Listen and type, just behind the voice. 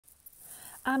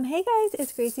Hey guys,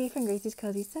 it's Gracie from Gracie's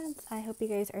Cozy Scents. I hope you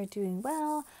guys are doing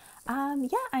well.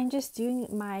 Yeah, I'm just doing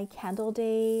my candle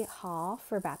day haul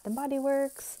for Bath and Body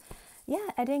Works. Yeah,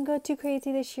 I didn't go too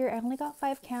crazy this year. I only got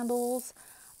 5 candles.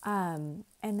 Yeah,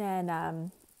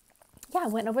 I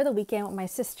went over the weekend with my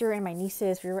sister and my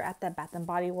nieces. We were at the Bath and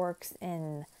Body Works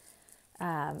in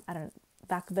I don't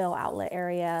Vacaville outlet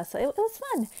area. So it was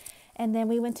fun. And then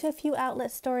we went to a few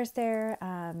outlet stores there.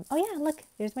 Oh yeah, look,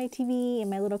 there's my TV and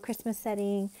my little Christmas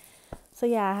setting. So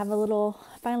yeah, I have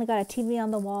finally got a TV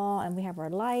on the wall and we have our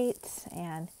lights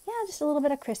and yeah, just a little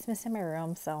bit of Christmas in my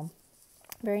room. So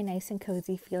very nice and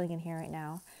cozy feeling in here right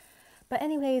now. But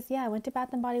anyways, yeah, I went to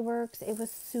Bath and Body Works. It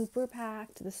was super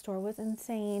packed. The store was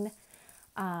insane.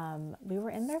 We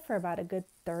were in there for about a good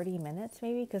 30 minutes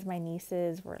maybe because my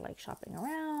nieces were like shopping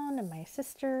around and my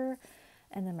sister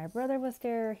and then my brother was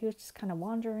there. He was just kind of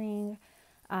wandering.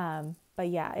 But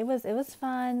yeah, it was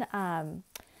fun.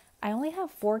 I only have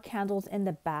 4 candles in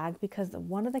the bag because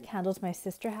one of the candles my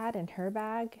sister had in her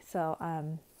bag. So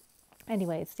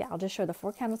anyways, yeah, I'll just show the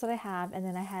 4 candles that I have. And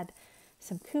then I had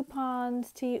some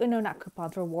coupons to, oh, no, not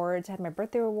coupons, rewards. I had my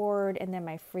birthday reward and then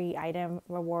my free item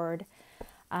reward.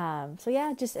 So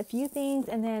yeah, just a few things.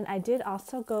 And then I did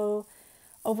also go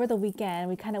over the weekend.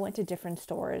 We kind of went to different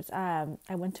stores. I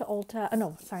went to Ulta. Oh,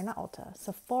 no, sorry, not Ulta.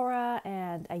 Sephora.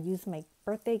 And I used my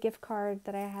birthday gift card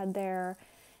that I had there.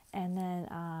 And then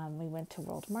we went to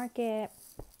World Market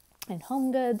and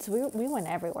Home Goods. We went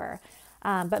everywhere.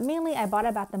 But mainly I bought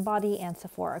at Bath and Body and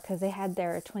Sephora because they had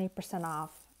their 20% off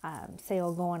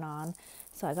sale going on.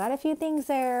 So I got a few things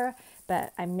there,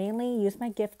 but I mainly used my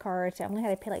gift cards. I only had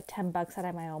to pay like $10 out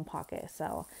of my own pocket.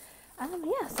 So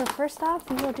yeah, so first off,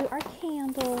 we will do our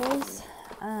candles.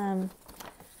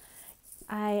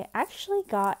 I actually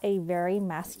got a very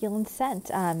masculine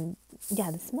scent. Yeah,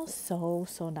 this smells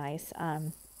so nice.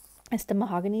 It's the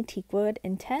Mahogany Teakwood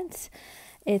Intense.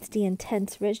 It's the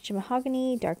Intense Rich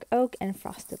Mahogany, Dark Oak, and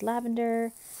Frosted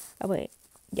Lavender. Oh, wait.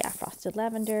 Yeah, Frosted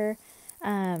Lavender.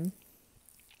 There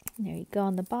you go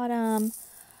on the bottom.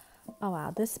 Oh, wow.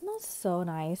 This smells so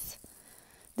nice.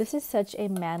 This is such a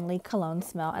manly cologne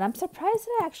smell. And I'm surprised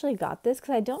that I actually got this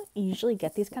because I don't usually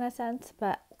get these kind of scents.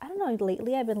 But I don't know.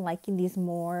 Lately, I've been liking these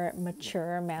more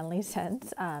mature, manly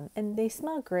scents. And they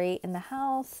smell great in the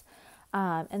house.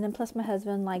 And then plus my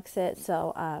husband likes it.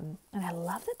 So, and I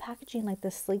love the packaging, like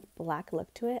the sleek black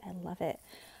look to it. I love it.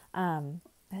 I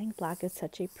think black is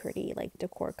such a pretty like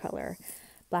decor color,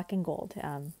 black and gold.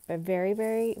 But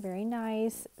very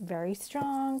nice, very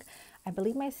strong. I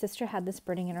believe my sister had this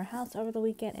burning in her house over the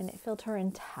weekend and it filled her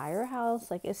entire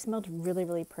house. Like it smelled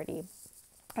really pretty.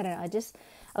 I don't know.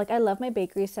 I love my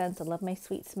bakery scents. I love my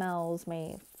sweet smells,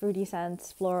 my fruity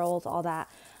scents, florals, all that.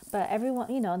 But everyone,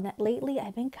 lately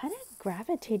I've been kind of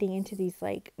gravitating into these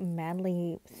like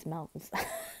manly smells.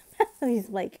 These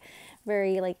like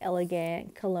very like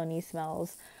elegant cologne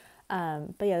smells.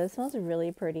 But yeah, this smells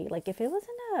really pretty. Like if it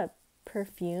wasn't a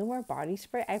perfume or body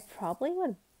spray, I probably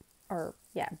would, or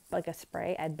yeah, like a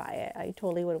spray, I'd buy it. I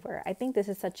totally would wear it. I think this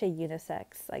is such a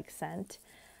unisex like scent.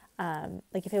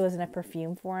 Like if it was in a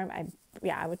perfume form,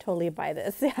 I would totally buy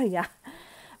this. Yeah.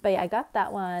 But yeah, I got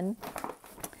that one.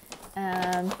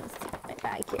 Let's see my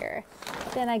bag here.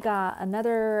 Then I got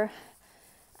another,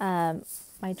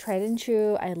 my tried and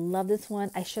true. I love this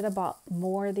one. I should have bought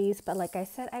more of these, but like I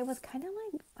said, I was kind of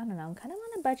like, I don't know, I'm kind of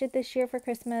on a budget this year for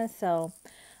Christmas. So,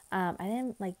 I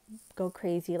didn't like go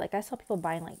crazy. Like I saw people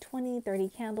buying like 20, 30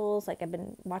 candles. Like I've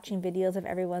been watching videos of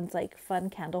everyone's like fun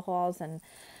candle hauls and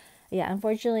yeah,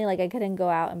 unfortunately, like I couldn't go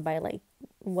out and buy like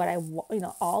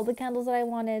all the candles that I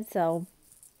wanted. So,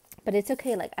 but it's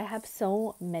okay. Like I have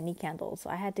so many candles, so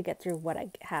I had to get through what I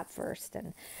have first.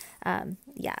 And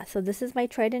yeah, so this is my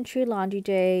tried and true laundry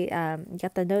day. You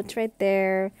got the notes right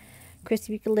there: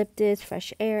 crispy eucalyptus,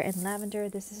 fresh air, and lavender.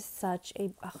 This is such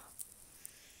a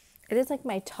it is like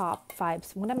my top five,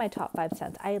 one of my top five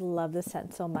scents. I love this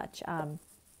scent so much.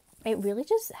 It really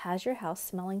just has your house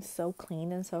smelling so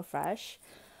clean and so fresh.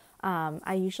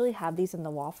 I usually have these in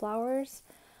the wallflowers,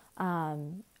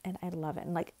 and I love it.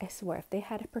 And like, I swear, if they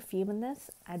had a perfume in this,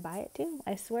 I'd buy it too.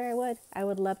 I swear I would. I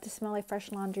would love to smell like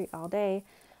fresh laundry all day.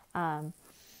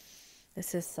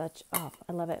 This is such, oh,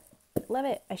 I love it. Love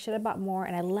it. I should have bought more.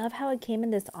 And I love how it came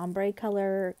in this ombre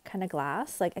color kind of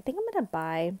glass. Like, I think I'm going to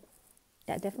buy,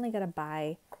 yeah, definitely going to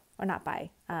buy, or not buy,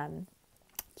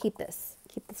 keep this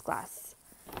glass.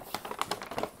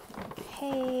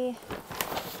 Okay.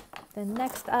 Then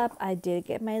next up, I did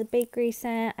get my bakery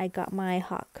scent. I got my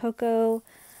hot cocoa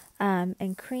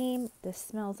and cream. This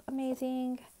smells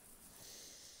amazing.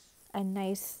 A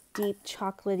nice deep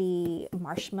chocolatey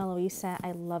marshmallowy scent.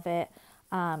 I love it.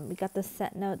 We got the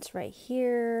scent notes right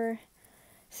here.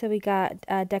 So we got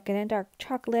decadent dark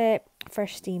chocolate,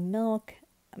 fresh steamed milk,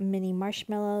 mini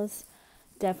marshmallows.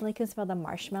 Definitely can smell the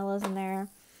marshmallows in there,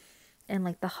 and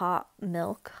like the hot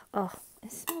milk. Oh,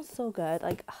 it smells so good.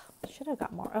 Like, oh, should have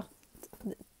got more.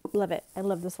 Oh, love it. I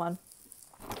love this one.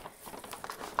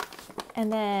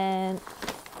 And then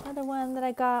another one that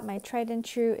I got, my tried and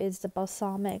true, is the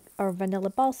balsamic or vanilla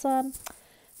balsam.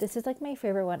 This is like my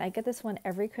favorite one. I get this one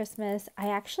every Christmas. I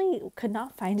actually could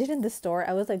not find it in the store.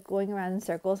 I was like going around in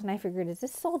circles and I figured, is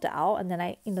this sold out? And then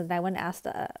I went and asked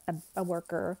a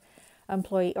worker,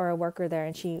 employee or a worker there,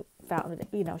 and she found it,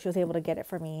 she was able to get it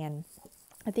for me. And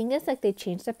I think it's like they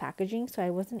changed the packaging, so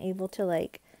I wasn't able to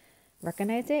like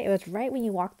recognize it. It was right when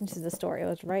you walked into the store. It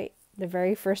was right the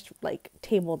very first like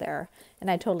table there, and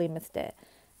I totally missed it.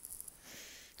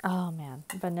 Oh man,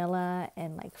 vanilla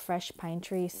and like fresh pine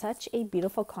tree, such a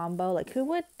beautiful combo. Like, who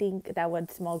would think that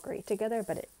would smell great together?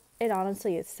 But it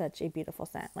honestly is such a beautiful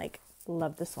scent. Like,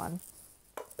 love this one.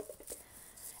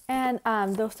 And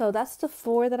so that's the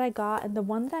 4 that I got, and the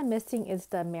one that I'm missing is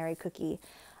the Mary cookie.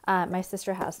 My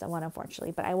sister has that one,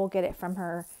 unfortunately, but I will get it from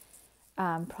her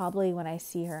probably when I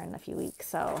see her in a few weeks.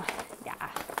 So yeah,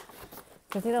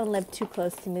 because they don't live too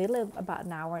close to me. They live about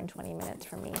an hour and 20 minutes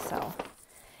from me. So.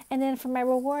 And then for my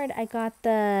reward, I got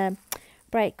the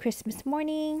Bright Christmas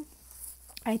Morning.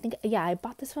 I think, yeah, I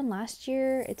bought this one last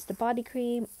year. It's the body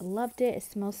cream. I loved it. It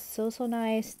smells so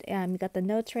nice. You got the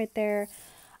notes right there.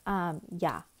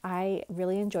 Yeah, I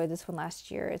really enjoyed this one last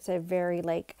year. It's a very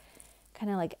like, kind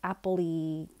of like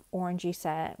appley, orangey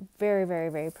scent. Very, very,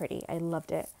 very pretty. I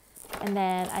loved it. And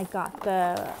then I got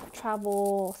the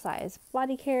travel size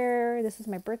body care. This is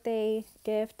my birthday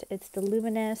gift. It's the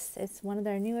Luminous. It's one of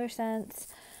their newer scents.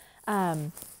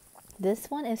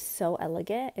 This one is so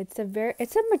elegant. It's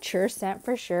a mature scent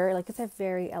for sure. Like, it's a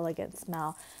very elegant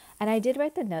smell. And I did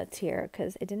write the notes here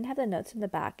because it didn't have the notes in the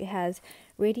back. It has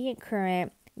radiant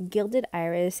currant, gilded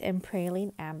iris, and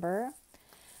praline amber.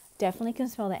 Definitely can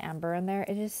smell the amber in there.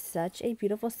 It is such a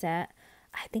beautiful scent.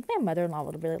 I think my mother-in-law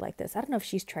would really like this. I don't know if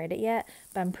she's tried it yet,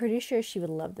 but I'm pretty sure she would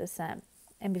love this scent.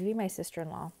 And maybe my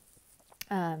sister-in-law.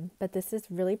 But this is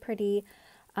really pretty.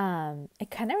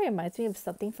 It kind of reminds me of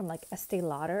something from like Estee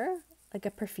Lauder, like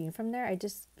a perfume from there.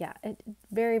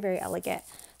 Very, very elegant.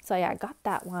 So yeah, I got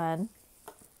that one.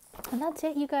 And that's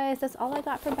it, you guys. That's all I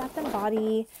got from Bath &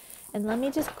 Body. And let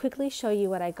me just quickly show you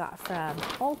what I got from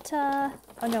Ulta.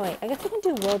 Oh, no, wait. I guess we can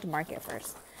do World Market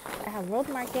first. I have World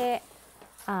Market.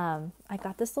 I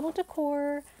got this little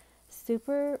decor.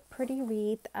 Super pretty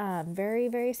wreath. Very,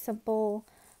 very simple.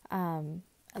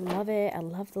 I love it. I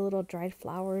love the little dried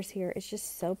flowers here. It's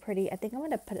just so pretty. I think I'm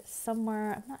going to put it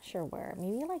somewhere. I'm not sure where.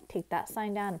 Maybe like take that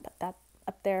sign down and put that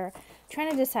up there. I'm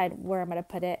trying to decide where I'm going to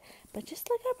put it. But just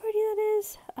look how pretty that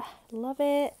is. Love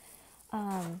it.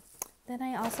 Then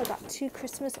I also got 2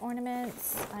 Christmas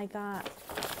ornaments.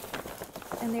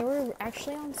 And they were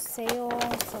actually on sale.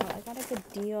 So I got a good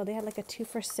deal. They had like a 2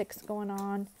 for $6 going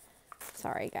on.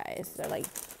 Sorry guys. They're like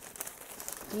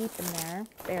deep in there.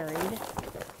 Buried.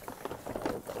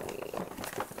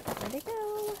 Where'd they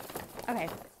go? Okay.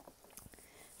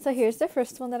 So here's the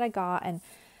first one that I got, and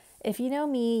if you know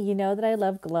me, you know that I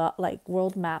love like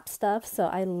world map stuff. So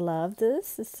I love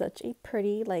this. It's such a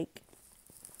pretty like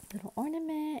little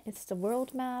ornament. It's the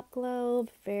world map globe.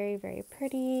 Very, very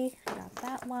pretty. Got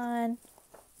that one.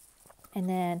 And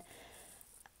then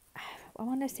I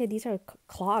want to say these are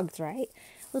clogs, right?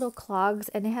 Little clogs,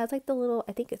 and it has like the little,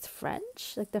 I think it's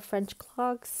French, like the French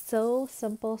clogs. So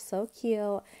simple, so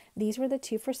cute. These were the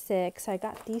 2 for $6. I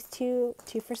got these two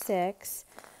for $6.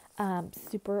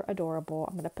 Super adorable.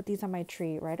 I'm gonna put these on my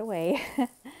tree right away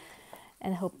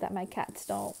and hope that my cats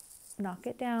don't knock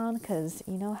it down, because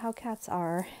you know how cats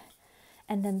are.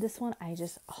 And then this one, I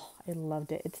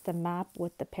loved it. It's the map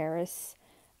with the Paris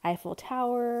Eiffel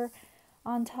Tower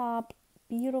on top.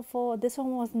 Beautiful. This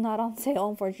one was not on sale,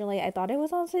 unfortunately. I thought it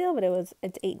was on sale, but it's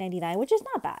 $8.99, which is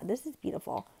not bad. This is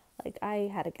beautiful. Like, I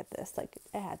had to get this. Like,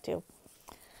 I had to.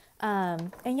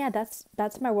 And yeah,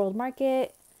 that's my World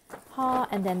Market haul.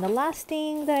 And then the last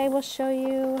thing that I will show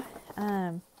you,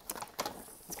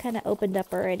 it's kind of opened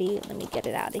up already. Let me get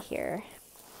it out of here.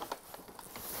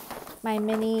 My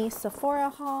mini Sephora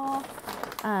haul.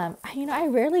 I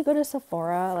rarely go to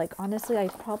Sephora. Like, honestly, I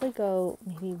probably go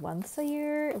maybe once a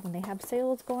year when they have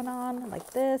sales going on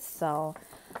like this. So,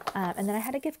 and then I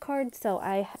had a gift card. So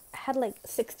I had like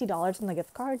 $60 on the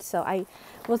gift card. So I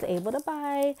was able to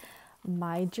buy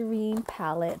my Dream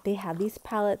palette. They have these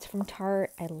palettes from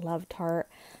Tarte. I love Tarte.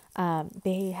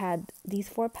 They had these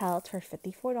 4 palettes for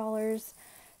 $54.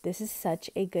 This is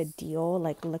such a good deal.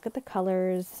 Like, look at the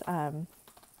colors.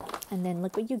 And then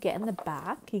look what you get in the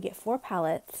back. You get 4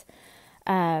 palettes.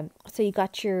 So you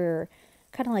got your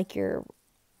kind of like your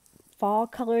fall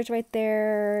colors right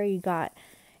there. You got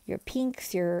your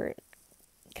pinks, your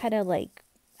kind of like,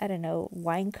 I don't know,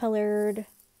 wine colored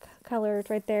colors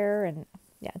right there. And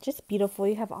yeah, just beautiful.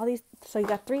 You have all these. So you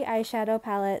got 3 eyeshadow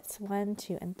palettes, 1,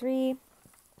 2, and 3.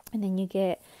 And then you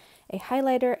get a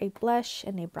highlighter, a blush,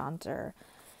 and a bronzer.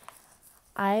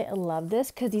 I love this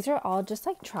because these are all just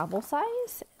like travel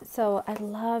size. So I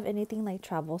love anything like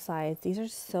travel size. These are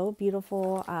so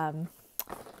beautiful. I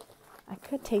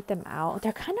could take them out.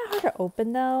 They're kind of hard to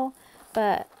open though,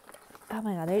 but oh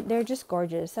my god, they're just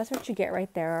gorgeous. That's what you get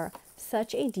right there.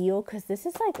 Such a deal because this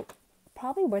is like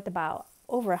probably worth about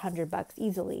over $100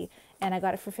 easily. And I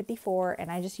got it for 54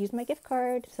 and I just used my gift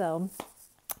card. So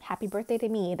happy birthday to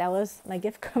me. That was my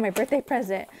gift card, my birthday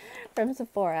present from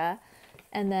Sephora.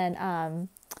 And then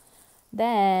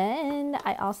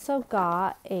I also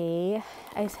got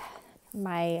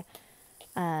my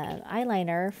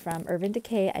eyeliner from Urban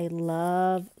Decay. I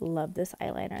love this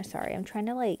eyeliner. Sorry, I'm trying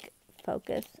to like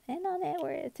focus in on it.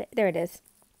 Where is it? There it is.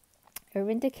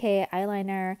 Urban Decay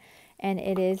eyeliner, and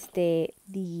it is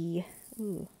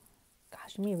ooh,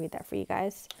 gosh, let me read that for you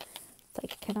guys. It's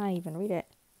like, I cannot even read it.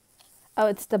 Oh,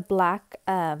 it's the black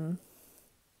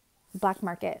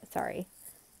Market.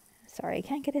 Sorry, I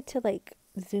can't get it to like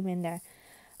zoom in there.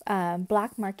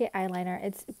 Black Market eyeliner.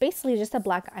 It's basically just a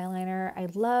black eyeliner. I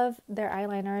love their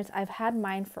eyeliners. I've had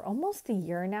mine for almost a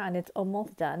year now and it's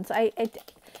almost done. So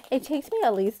it takes me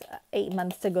at least 8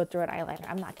 months to go through an eyeliner.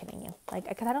 I'm not kidding you. Like,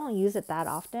 because I don't use it that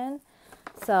often.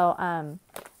 So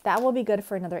that will be good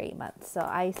for another 8 months. So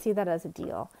I see that as a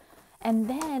deal. And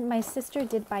then my sister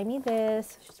did buy me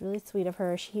this. She's really sweet of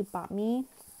her. She bought me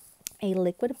a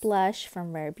liquid blush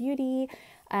from Rare Beauty.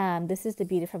 This is the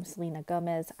Beauty from Selena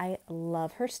Gomez. I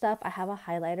love her stuff. I have a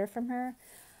highlighter from her.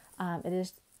 It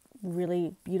is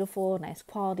really beautiful, nice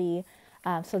quality.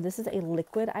 So this is a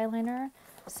liquid eyeliner.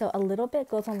 So a little bit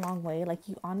goes a long way. Like,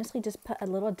 you honestly just put a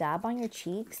little dab on your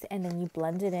cheeks and then you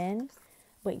blend it in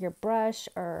with your brush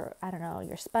or, I don't know,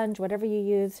 your sponge, whatever you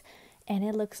use. And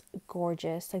it looks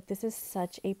gorgeous. Like, this is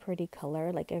such a pretty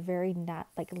color, like a very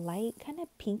light kind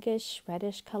of pinkish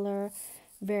reddish color.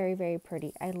 Very, very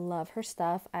pretty. I love her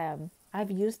stuff.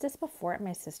 I've used this before at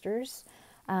my sister's.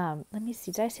 Let me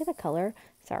see, did I say the color?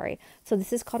 Sorry. So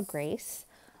this is called Grace.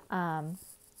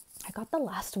 I got the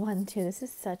last one too. This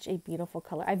is such a beautiful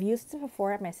color. I've used it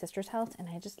before at my sister's house and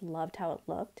I just loved how it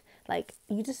looked. Like,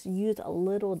 you just use a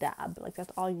little dab. Like,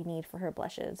 that's all you need for her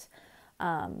blushes.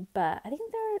 But I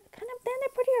think they're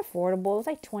pretty affordable. It was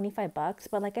like $25,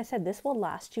 but like I said, this will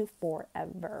last you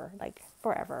forever, like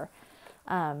forever.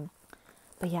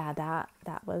 But yeah, that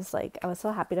was like, I was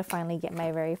so happy to finally get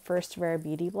my very first Rare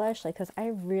Beauty blush, like, cause I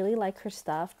really like her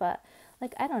stuff, but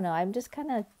like, I don't know, I'm just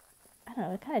kind of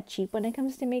cheap when it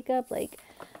comes to makeup, like,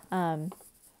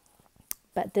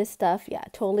 but this stuff, yeah,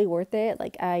 totally worth it.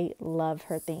 Like, I love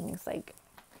her things, like,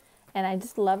 and I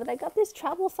just love it. I got this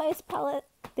travel size palette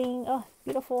thing. Oh,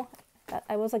 beautiful.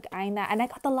 I was like eyeing that, and I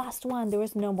got the last one. There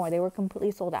was no more. They were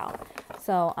completely sold out.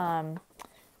 So,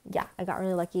 yeah, I got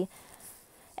really lucky.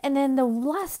 And then the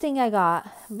last thing I got,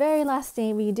 very last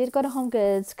thing, we did go to Home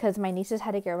Goods because my nieces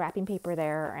had to get wrapping paper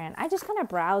there, and I just kind of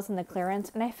browsed in the clearance,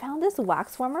 and I found this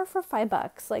wax warmer for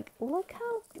 $5. Like, look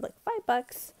how, like,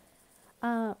 $5.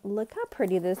 Look how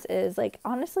pretty this is. Like,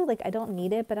 honestly, like, I don't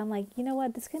need it, but I'm like, you know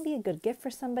what? This can be a good gift for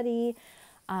somebody.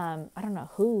 I don't know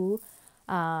who,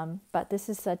 but this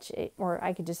is such a, or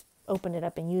I could just open it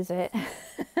up and use it.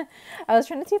 I was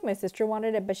trying to see if my sister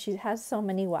wanted it, but she has so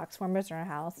many wax warmers in her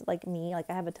house, like me. Like,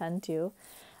 I have a ton too.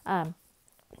 But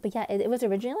yeah, it was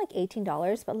originally like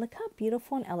 $18, but look how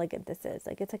beautiful and elegant this is.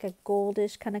 Like, it's like a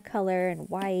goldish kind of color and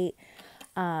white.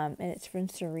 And it's from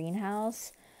Serene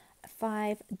House.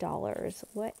 $5.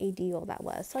 What a deal that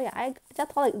was. So yeah,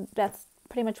 that's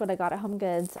pretty much what I got at Home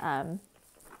Goods. Yeah,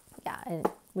 and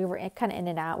we were kind of in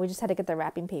and out. We just had to get the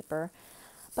wrapping paper.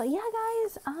 But yeah,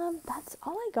 guys, that's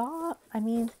all I got. I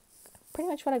mean, pretty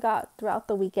much what I got throughout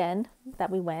the weekend that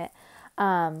we went.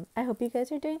 I hope you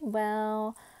guys are doing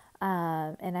well.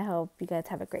 And I hope you guys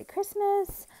have a great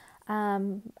Christmas.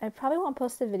 I probably won't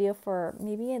post a video for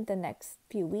maybe in the next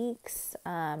few weeks.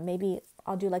 Maybe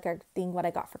I'll do like a thing what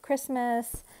I got for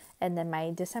Christmas and then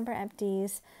my December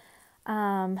empties.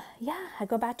 Yeah, I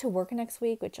go back to work next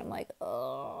week, which I'm like,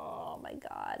 oh my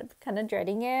God, I'm kind of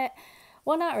dreading it.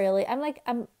 Well, not really.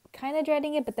 I'm kind of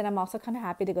dreading it, but then I'm also kind of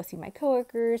happy to go see my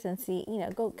coworkers and see,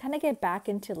 go kind of get back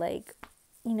into like,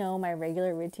 my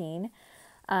regular routine.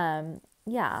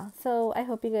 Yeah, so I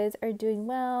hope you guys are doing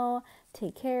well.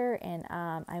 Take care, and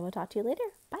I will talk to you later.